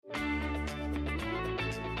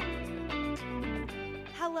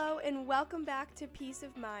and welcome back to Peace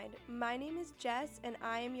of Mind. My name is Jess, and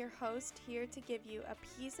I am your host here to give you a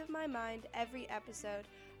piece of my mind every episode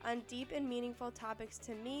on deep and meaningful topics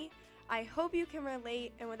to me. I hope you can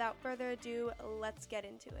relate, and without further ado, let's get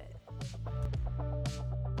into it.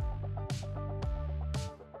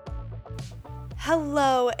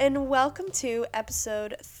 Hello, and welcome to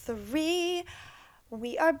episode 3.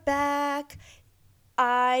 We are back.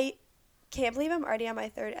 I can't believe I'm already on my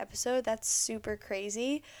 3rd episode. That's super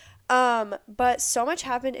crazy. But so much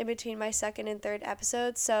happened in between my 2nd and 3rd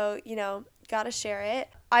episode, so, gotta share it.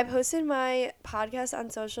 I posted my podcast on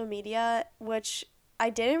social media, which I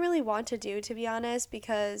didn't really want to do, to be honest,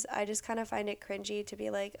 because I just kind of find it cringy to be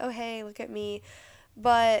like, oh, hey, look at me.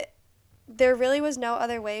 But there really was no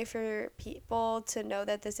other way for people to know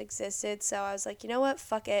that this existed, so I was like, you know what,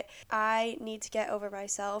 fuck it. I need to get over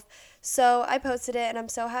myself. So I posted it, and I'm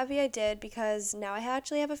so happy I did, because now I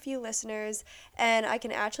actually have a few listeners, and I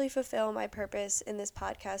can actually fulfill my purpose in this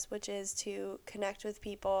podcast, which is to connect with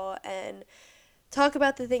people and talk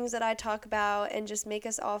about the things that I talk about and just make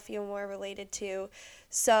us all feel more related to.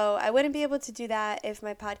 So I wouldn't be able to do that if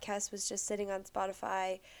my podcast was just sitting on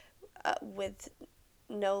Spotify with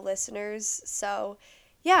no listeners. So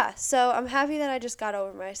I'm happy that I just got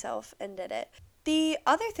over myself and did it. The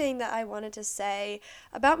other thing that I wanted to say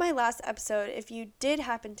about my last episode, if you did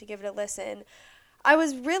happen to give it a listen, I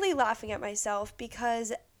was really laughing at myself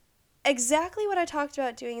because exactly what I talked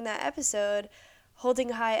about doing in that episode, holding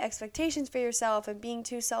high expectations for yourself and being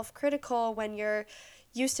too self-critical when you're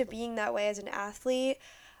used to being that way as an athlete,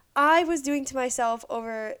 I was doing to myself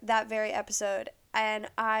over that very episode. And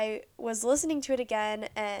I was listening to it again,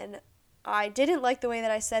 and I didn't like the way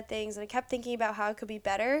that I said things, and I kept thinking about how it could be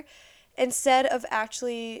better instead of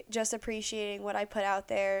actually just appreciating what I put out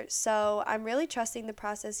there. So I'm really trusting the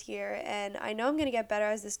process here, and I know I'm going to get better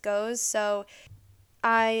as this goes, so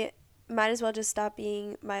I might as well just stop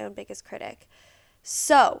being my own biggest critic.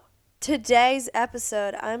 So today's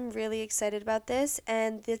episode, I'm really excited about this,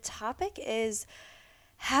 and the topic is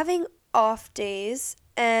having off days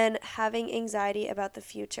and having anxiety about the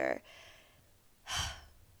future.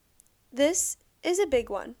 This is a big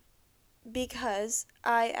one because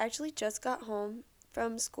I actually just got home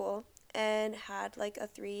from school and had like a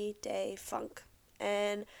 3-day funk.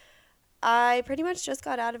 And I pretty much just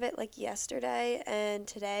got out of it like yesterday, and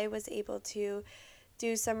today was able to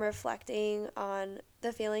do some reflecting on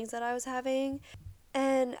the feelings that I was having.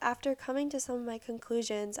 And after coming to some of my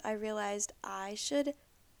conclusions, I realized I should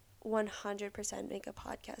 100% make a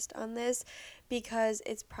podcast on this because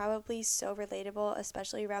it's probably so relatable,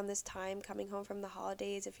 especially around this time, coming home from the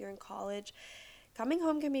holidays. If you're in college, coming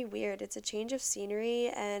home can be weird. It's a change of scenery,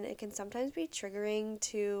 and it can sometimes be triggering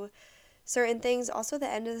to certain things. Also, the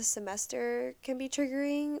end of the semester can be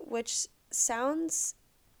triggering, which sounds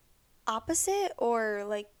opposite or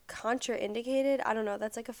like contraindicated. I don't know,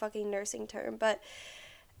 that's like a fucking nursing term, but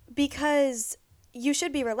because you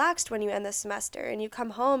should be relaxed when you end the semester and you come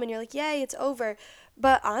home and you're like, yay, it's over.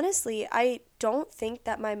 But honestly, I don't think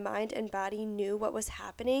that my mind and body knew what was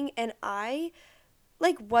happening, and I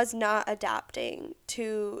was not adapting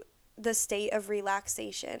to the state of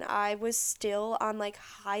relaxation. I was still on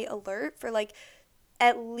high alert for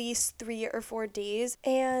at least 3 or 4 days,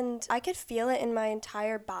 and I could feel it in my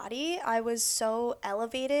entire body. I was so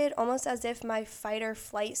elevated, almost as if my fight or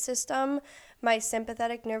flight system, my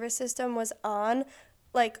sympathetic nervous system, was on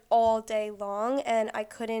all day long, and I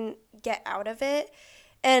couldn't get out of it.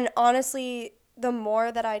 And honestly, the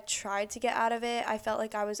more that I tried to get out of it, I felt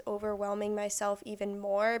like I was overwhelming myself even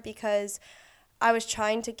more because I was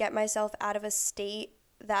trying to get myself out of a state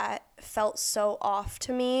that felt so off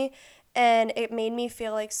to me, and it made me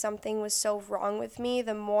feel like something was so wrong with me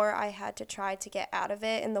the more I had to try to get out of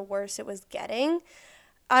it and the worse it was getting.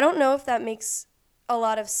 I don't know if that makes a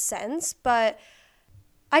lot of sense, but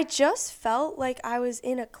I just felt like I was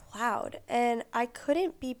in a cloud and I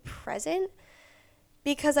couldn't be present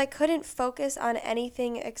because I couldn't focus on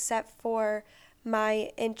anything except for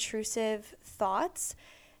my intrusive thoughts.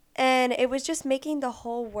 And it was just making the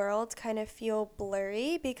whole world kind of feel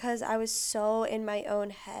blurry because I was so in my own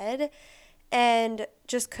head and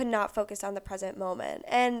just could not focus on the present moment.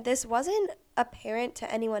 And this wasn't apparent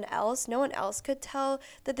to anyone else. No one else could tell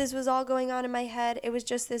that this was all going on in my head. It was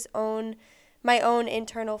just my own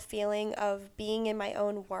internal feeling of being in my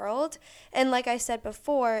own world. And like I said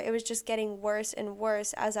before, it was just getting worse and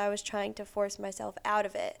worse as I was trying to force myself out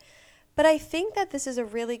of it. But I think that this is a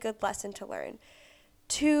really good lesson to learn.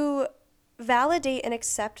 To validate and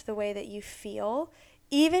accept the way that you feel,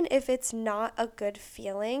 even if it's not a good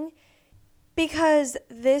feeling, Because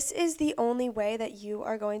this is the only way that you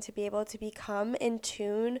are going to be able to become in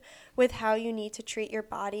tune with how you need to treat your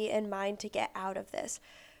body and mind to get out of this.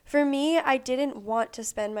 For me, I didn't want to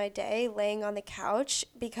spend my day laying on the couch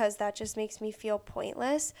because that just makes me feel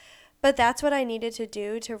pointless. But that's what I needed to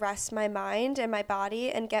do to rest my mind and my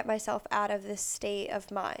body and get myself out of this state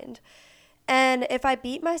of mind. And if I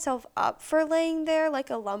beat myself up for laying there like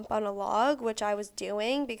a lump on a log, which I was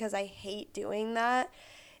doing because I hate doing that,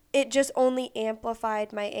 it just only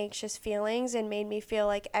amplified my anxious feelings and made me feel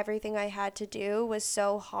like everything I had to do was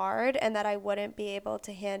so hard and that I wouldn't be able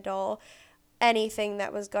to handle anything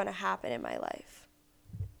that was going to happen in my life.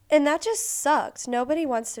 And that just sucked. Nobody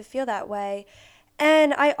wants to feel that way.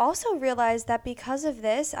 And I also realized that because of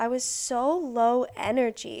this, I was so low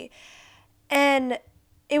energy. And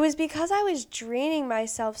it was because I was draining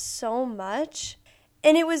myself so much.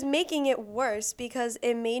 And it was making it worse because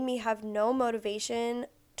it made me have no motivation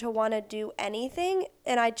to want to do anything.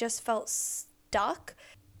 And I just felt stuck.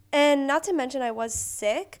 And not to mention, I was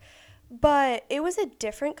sick, but it was a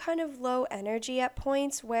different kind of low energy at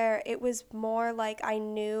points where it was more like I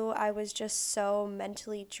knew I was just so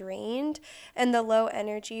mentally drained. And the low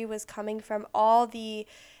energy was coming from all the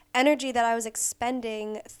energy that I was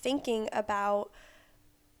expending thinking about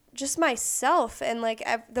just myself and like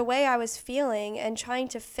the way I was feeling and trying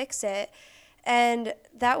to fix it. And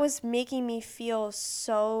that was making me feel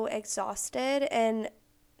so exhausted and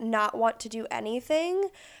not want to do anything.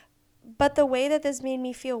 But the way that this made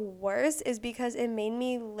me feel worse is because it made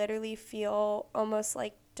me literally feel almost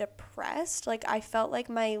like depressed. Like I felt like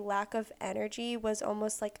my lack of energy was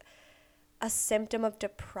almost like a symptom of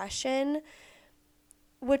depression,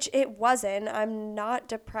 which it wasn't. I'm not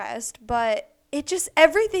depressed, but it just,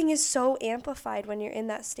 everything is so amplified when you're in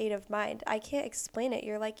that state of mind. I can't explain it.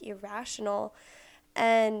 You're like irrational,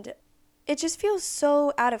 and it just feels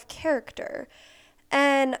so out of character.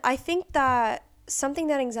 And I think that something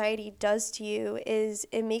that anxiety does to you is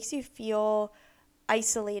it makes you feel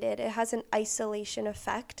isolated. It has an isolation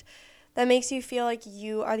effect that makes you feel like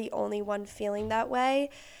you are the only one feeling that way.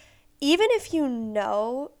 Even if you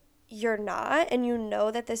know you're not, and you know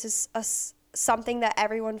that this is something that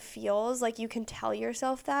everyone feels, like you can tell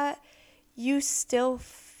yourself that, you still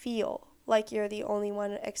feel like you're the only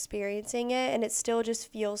one experiencing it, and it still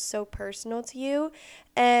just feels so personal to you.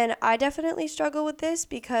 And I definitely struggle with this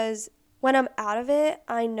because when I'm out of it,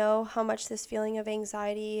 I know how much this feeling of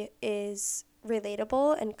anxiety is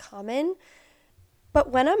relatable and common. But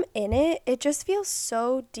when I'm in it, it just feels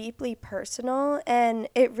so deeply personal, and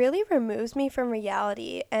it really removes me from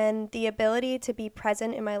reality and the ability to be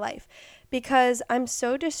present in my life because I'm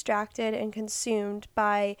so distracted and consumed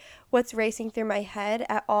by what's racing through my head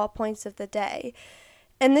at all points of the day.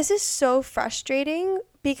 And this is so frustrating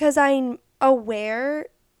because I'm aware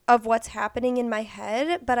of what's happening in my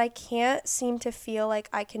head, but I can't seem to feel like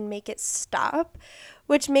I can make it stop,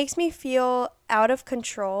 which makes me feel out of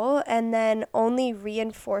control and then only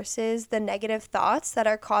reinforces the negative thoughts that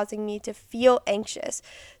are causing me to feel anxious.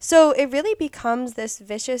 So it really becomes this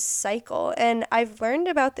vicious cycle. And I've learned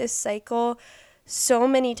about this cycle so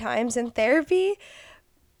many times in therapy,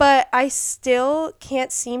 but I still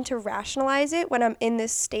can't seem to rationalize it when I'm in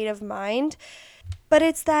this state of mind. But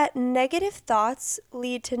it's that negative thoughts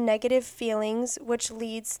lead to negative feelings, which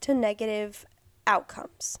leads to negative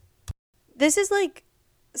outcomes. This is like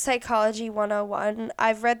Psychology 101.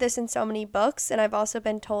 I've read this in so many books, and I've also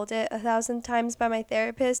been told it 1,000 times by my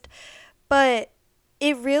therapist. But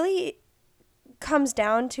it really comes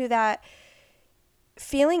down to that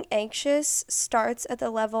feeling anxious starts at the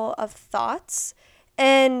level of thoughts,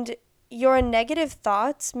 and your negative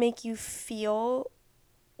thoughts make you feel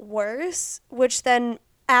worse, which then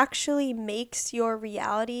actually makes your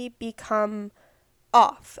reality become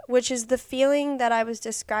off, which is the feeling that I was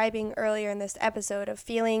describing earlier in this episode of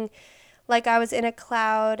feeling like I was in a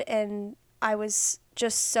cloud and I was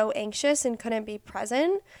just so anxious and couldn't be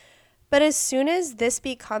present. But as soon as this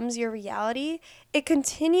becomes your reality, it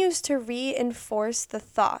continues to reinforce the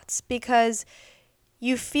thoughts because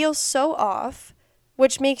you feel so off,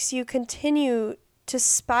 which makes you continue to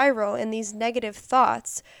spiral in these negative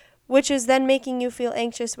thoughts, which is then making you feel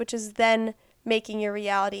anxious, which is then making your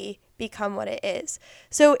reality become what it is.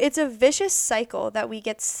 So it's a vicious cycle that we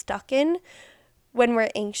get stuck in when we're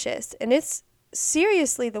anxious, and it's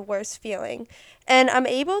seriously the worst feeling. And I'm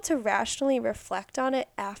able to rationally reflect on it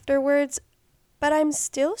afterwards, but I'm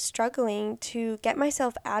still struggling to get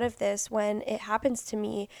myself out of this when it happens to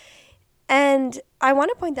me. And I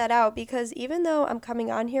want to point that out because even though I'm coming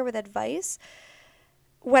on here with advice,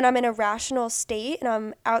 when I'm in a rational state and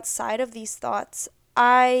I'm outside of these thoughts,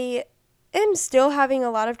 I am still having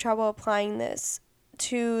a lot of trouble applying this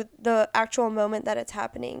to the actual moment that it's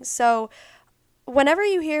happening. So, whenever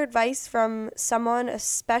you hear advice from someone,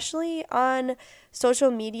 especially on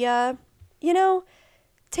social media, you know,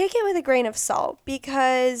 take it with a grain of salt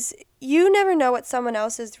because you never know what someone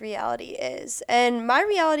else's reality is. And my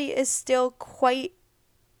reality is still quite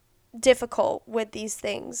difficult with these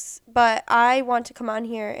things, but I want to come on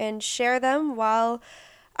here and share them while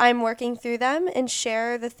I'm working through them and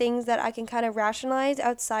share the things that I can kind of rationalize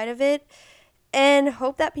outside of it and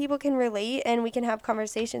hope that people can relate and we can have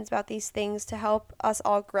conversations about these things to help us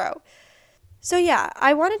all grow. So, yeah,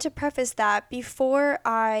 I wanted to preface that before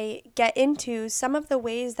I get into some of the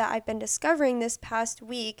ways that I've been discovering this past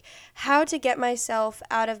week how to get myself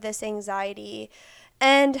out of this anxiety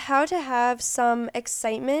and how to have some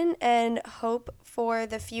excitement and hope for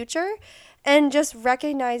the future, and just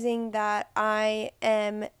recognizing that I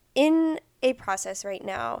am in a process right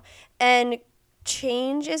now and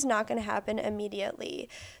change is not going to happen immediately.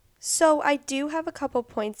 So, I do have a couple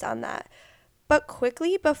points on that. But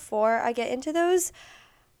quickly, before I get into those,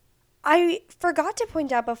 I forgot to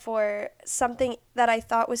point out before something that I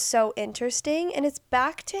thought was so interesting, and it's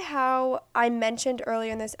back to how I mentioned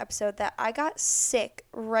earlier in this episode that I got sick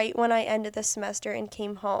right when I ended the semester and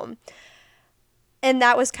came home. And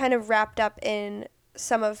that was kind of wrapped up in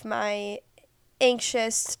some of my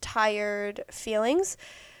anxious, tired feelings.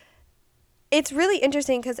 It's really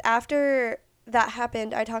interesting because after that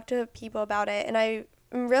happened, I talked to people about it, and I'm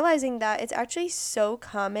realizing that it's actually so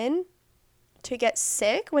common to get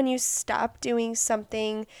sick when you stop doing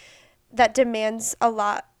something that demands a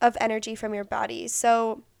lot of energy from your body.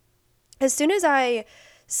 So, as soon as I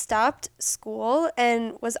stopped school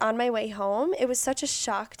and was on my way home, it was such a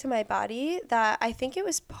shock to my body that I think it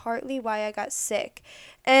was partly why I got sick.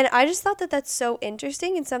 And I just thought that that's so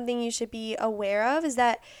interesting and something you should be aware of is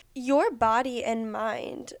that your body and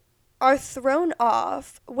mind are thrown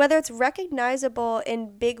off, whether it's recognizable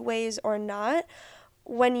in big ways or not,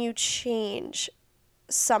 when you change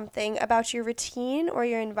something about your routine or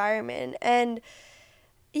your environment. And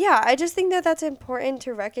yeah, I just think that that's important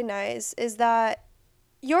to recognize is that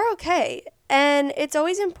you're okay. And it's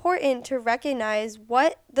always important to recognize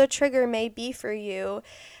what the trigger may be for you.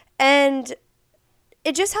 And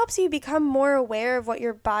it just helps you become more aware of what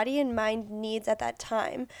your body and mind needs at that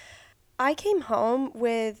time. I came home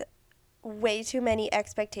with way too many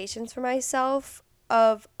expectations for myself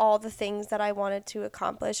of all the things that I wanted to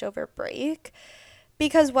accomplish over break.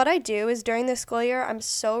 Because what I do is during the school year, I'm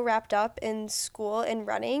so wrapped up in school and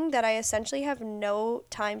running that I essentially have no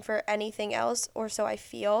time for anything else, or so I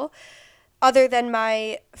feel, other than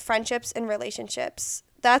my friendships and relationships.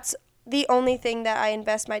 That's the only thing that I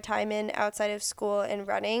invest my time in outside of school and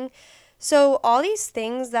running. So, all these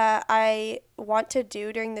things that I want to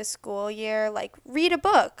do during the school year, like read a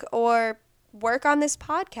book or work on this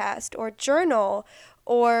podcast or journal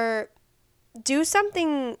or do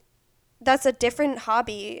something that's a different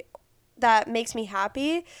hobby that makes me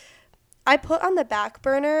happy, I put on the back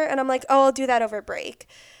burner and I'm like, oh, I'll do that over break.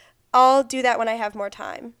 I'll do that when I have more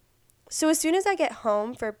time. So as soon as I get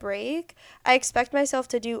home for break, I expect myself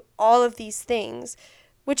to do all of these things,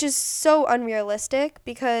 which is so unrealistic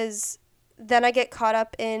because then I get caught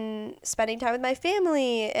up in spending time with my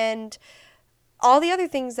family and all the other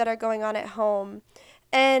things that are going on at home.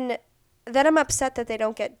 And then I'm upset that they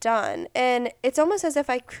don't get done. And it's almost as if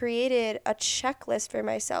I created a checklist for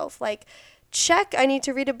myself. Like, check, I need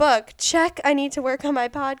to read a book. Check, I need to work on my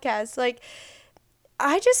podcast. Like,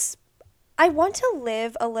 I want to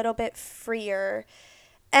live a little bit freer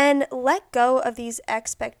and let go of these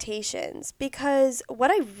expectations because what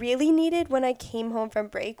I really needed when I came home from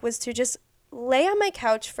break was to just lay on my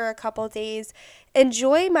couch for a couple days,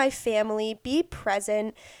 enjoy my family, be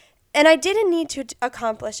present, and I didn't need to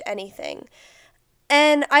accomplish anything.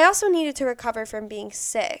 And I also needed to recover from being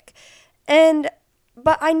sick.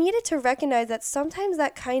 But I needed to recognize that sometimes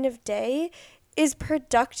that kind of day is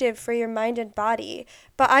productive for your mind and body.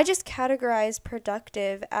 But I just categorize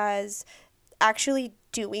productive as actually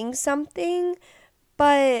doing something,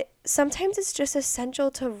 but sometimes it's just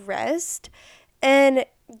essential to rest and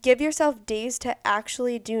give yourself days to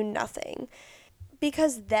actually do nothing.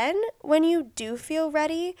 Because then, when you do feel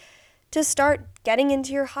ready to start getting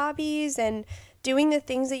into your hobbies and doing the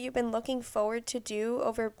things that you've been looking forward to do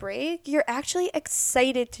over break, you're actually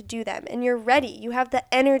excited to do them and you're ready. You have the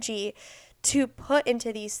energy to put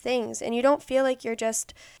into these things and you don't feel like you're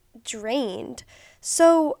just drained.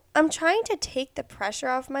 So I'm trying to take the pressure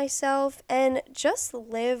off myself and just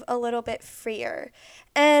live a little bit freer.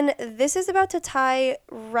 And this is about to tie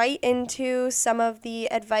right into some of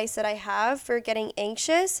the advice that I have for getting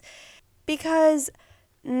anxious. Because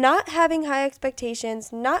not having high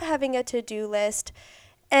expectations, not having a to-do list,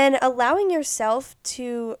 and allowing yourself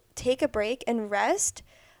to take a break and rest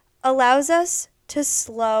allows us to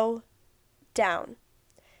slow down.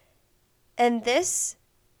 And this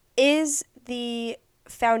is the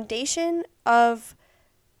foundation of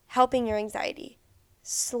helping your anxiety.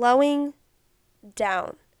 Slowing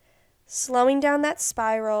down. Slowing down that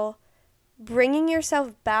spiral, bringing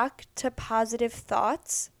yourself back to positive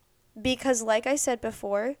thoughts, because, like I said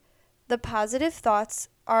before, the positive thoughts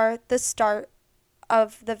are the start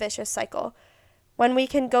of the vicious cycle. When we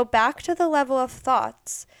can go back to the level of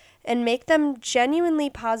thoughts and make them genuinely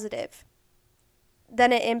positive,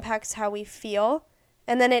 then it impacts how we feel,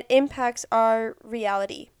 and then it impacts our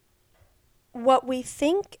reality. What we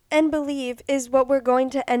think and believe is what we're going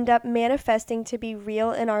to end up manifesting to be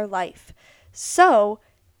real in our life. So,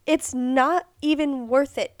 it's not even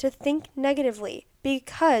worth it to think negatively,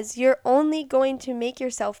 because you're only going to make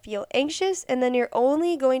yourself feel anxious, and then you're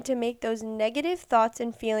only going to make those negative thoughts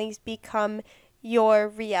and feelings become your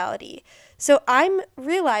reality. So, I'm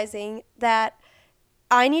realizing that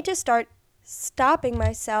I need to start stopping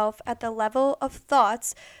myself at the level of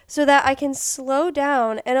thoughts so that I can slow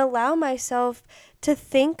down and allow myself to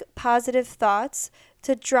think positive thoughts,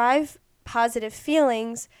 to drive positive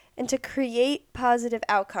feelings, and to create positive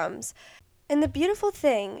outcomes. And the beautiful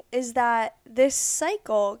thing is that this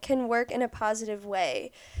cycle can work in a positive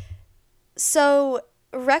way. So,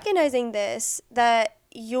 recognizing this, that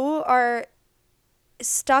you are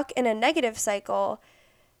stuck in a negative cycle,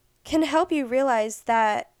 can help you realize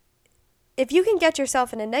that if you can get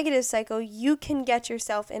yourself in a negative cycle, you can get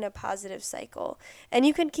yourself in a positive cycle, and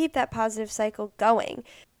you can keep that positive cycle going.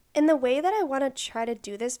 And the way that I want to try to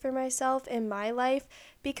do this for myself in my life,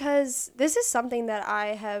 because this is something that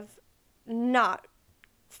I have not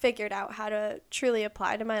figured out how to truly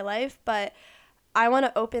apply to my life, but I want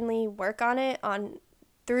to openly work on it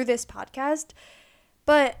through this podcast.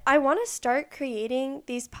 But I want to start creating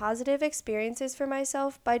these positive experiences for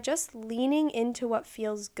myself by just leaning into what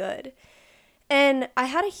feels good. And I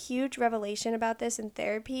had a huge revelation about this in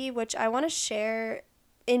therapy, which I want to share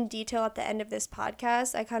in detail at the end of this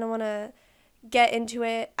podcast. I kind of want to get into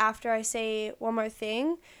it after I say one more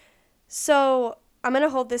thing. So I'm going to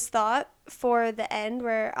hold this thought for the end,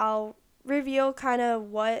 where I'll reveal kind of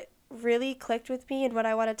what really clicked with me and what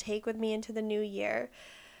I want to take with me into the new year.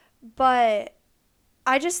 But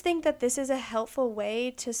I just think that this is a helpful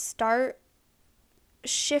way to start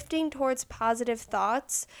shifting towards positive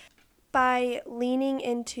thoughts by leaning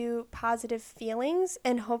into positive feelings,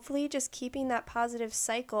 and hopefully just keeping that positive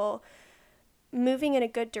cycle moving in a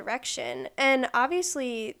good direction. And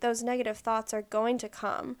obviously those negative thoughts are going to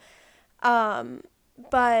come.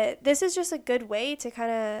 But this is just a good way to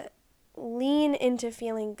kind of lean into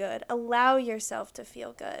feeling good, allow yourself to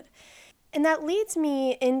feel good. And that leads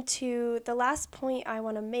me into the last point I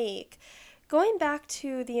want to make, going back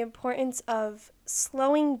to the importance of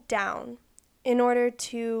slowing down in order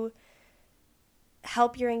to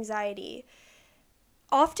help your anxiety.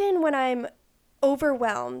 Often when I'm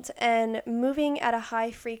overwhelmed and moving at a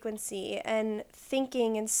high frequency and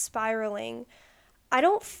thinking and spiraling, I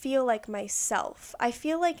don't feel like myself. I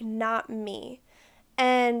feel like not me.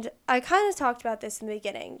 And I kind of talked about this in the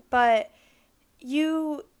beginning, but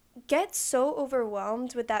you get so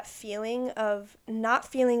overwhelmed with that feeling of not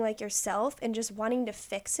feeling like yourself and just wanting to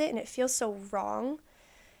fix it, and it feels so wrong,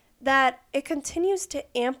 that it continues to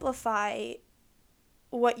amplify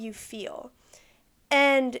what you feel.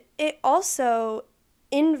 And it also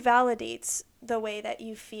invalidates the way that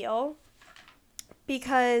you feel,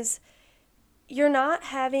 because you're not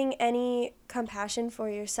having any compassion for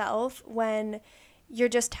yourself when you're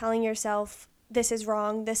just telling yourself, this is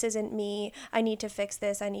wrong, this isn't me, I need to fix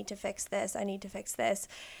this, I need to fix this, I need to fix this.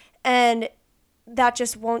 And that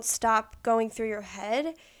just won't stop going through your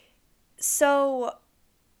head. So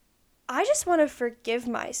I just want to forgive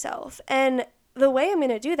myself. And the way I'm going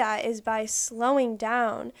to do that is by slowing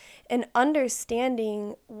down and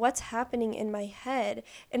understanding what's happening in my head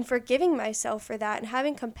and forgiving myself for that and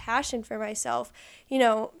having compassion for myself. You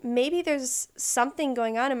know, maybe there's something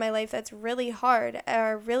going on in my life that's really hard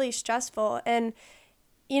or really stressful. And,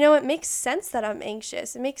 you know, it makes sense that I'm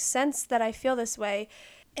anxious. It makes sense that I feel this way.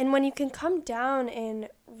 And when you can come down and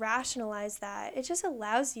rationalize that, it just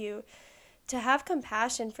allows you to have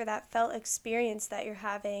compassion for that felt experience that you're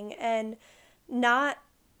having, and not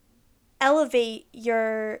elevate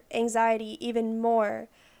your anxiety even more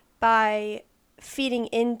by feeding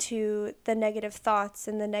into the negative thoughts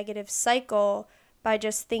and the negative cycle by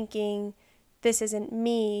just thinking, this isn't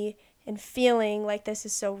me, and feeling like this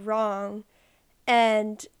is so wrong.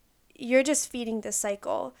 And you're just feeding the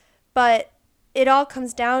cycle. But it all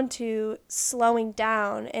comes down to slowing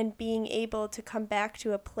down and being able to come back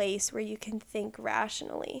to a place where you can think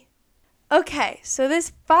rationally. Okay, so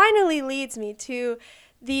this finally leads me to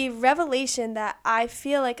the revelation that I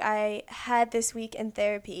feel like I had this week in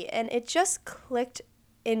therapy, and it just clicked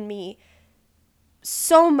in me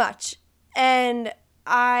so much. And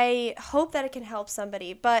I hope that it can help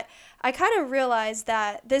somebody, but I kind of realized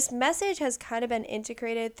that this message has kind of been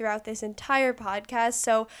integrated throughout this entire podcast,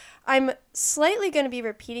 so I'm slightly going to be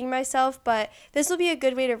repeating myself, but this will be a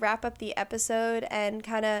good way to wrap up the episode and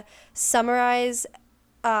kind of summarize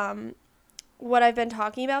what I've been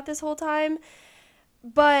talking about this whole time.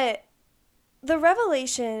 But the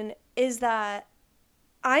revelation is that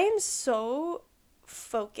I am so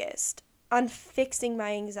focused on fixing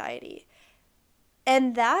my anxiety.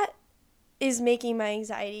 And that is making my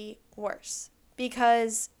anxiety worse.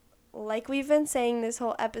 Because, like we've been saying this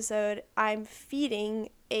whole episode, I'm feeding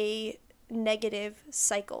a negative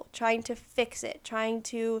cycle, trying to fix it, trying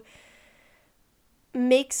to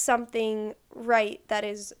make something right that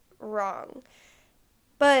is wrong.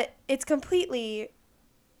 But it's completely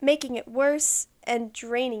making it worse and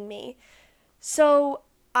draining me. So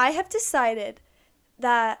I have decided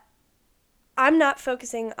that I'm not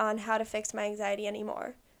focusing on how to fix my anxiety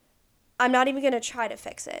anymore. I'm not even going to try to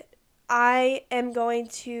fix it. I am going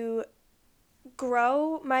to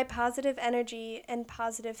grow my positive energy and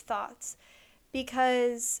positive thoughts,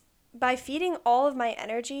 because by feeding all of my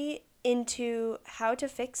energy into how to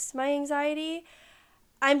fix my anxiety,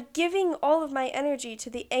 I'm giving all of my energy to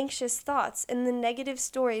the anxious thoughts and the negative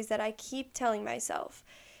stories that I keep telling myself.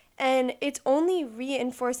 And it's only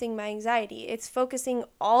reinforcing my anxiety. It's focusing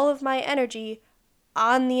all of my energy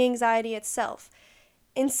on the anxiety itself.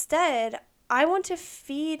 Instead, I want to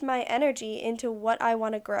feed my energy into what I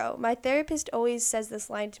want to grow. My therapist always says this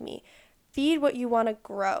line to me: feed what you want to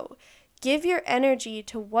grow. Give your energy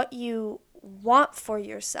to what you want for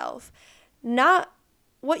yourself, not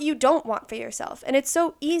what you don't want for yourself. And it's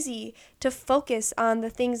so easy to focus on the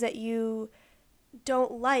things that you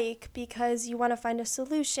don't like because you want to find a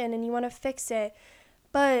solution and you want to fix it.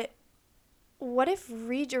 But what if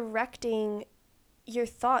redirecting your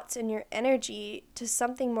thoughts and your energy to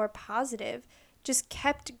something more positive just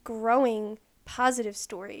kept growing positive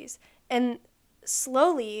stories? And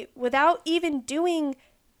slowly, without even doing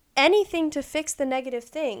anything to fix the negative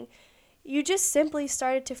thing, you just simply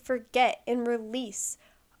started to forget and release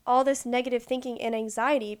all this negative thinking and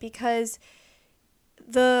anxiety, because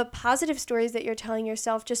the positive stories that you're telling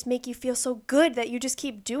yourself just make you feel so good that you just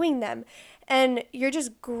keep doing them. And you're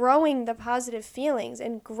just growing the positive feelings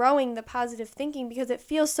and growing the positive thinking because it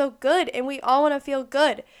feels so good, and we all want to feel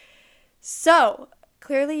good. So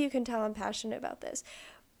clearly you can tell I'm passionate about this,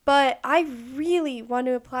 but I really want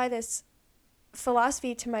to apply this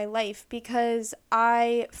philosophy to my life, because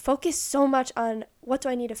I focus so much on what do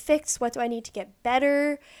I need to fix, what do I need to get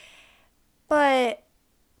better, but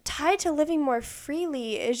tied to living more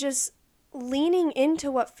freely is just leaning into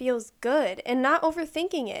what feels good and not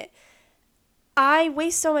overthinking it. I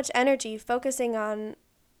waste so much energy focusing on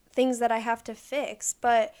things that I have to fix,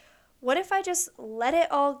 but what if I just let it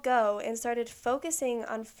all go and started focusing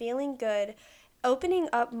on feeling good, opening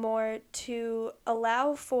up more to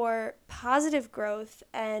allow for positive growth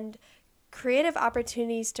and creative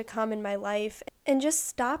opportunities to come in my life, and just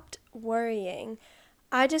stopped worrying?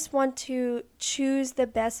 I just want to choose the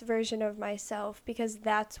best version of myself, because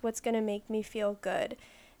that's what's going to make me feel good.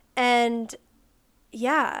 And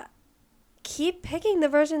yeah, keep picking the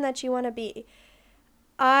version that you want to be.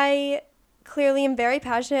 I clearly am very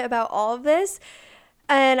passionate about all of this,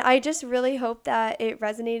 and I just really hope that it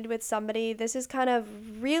resonated with somebody. This is kind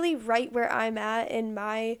of really right where I'm at in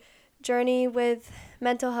my journey with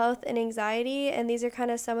mental health and anxiety, and these are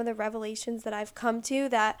kind of some of the revelations that I've come to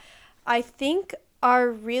that I think are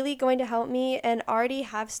really going to help me and already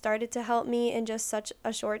have started to help me in just such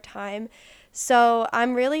a short time. So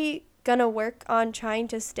I'm really gonna work on trying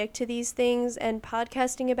to stick to these things and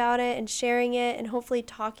podcasting about it and sharing it, and hopefully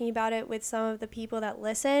talking about it with some of the people that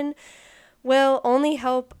listen will only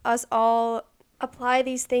help us all apply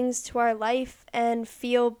these things to our life and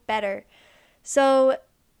feel better. So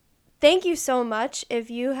thank you so much if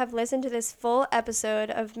you have listened to this full episode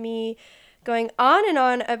of me going on and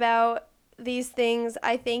on about these things.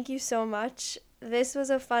 I thank you so much. This was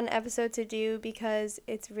a fun episode to do because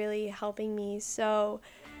it's really helping me. So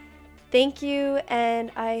thank you,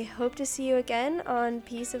 and I hope to see you again on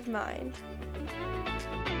Peace of Mind.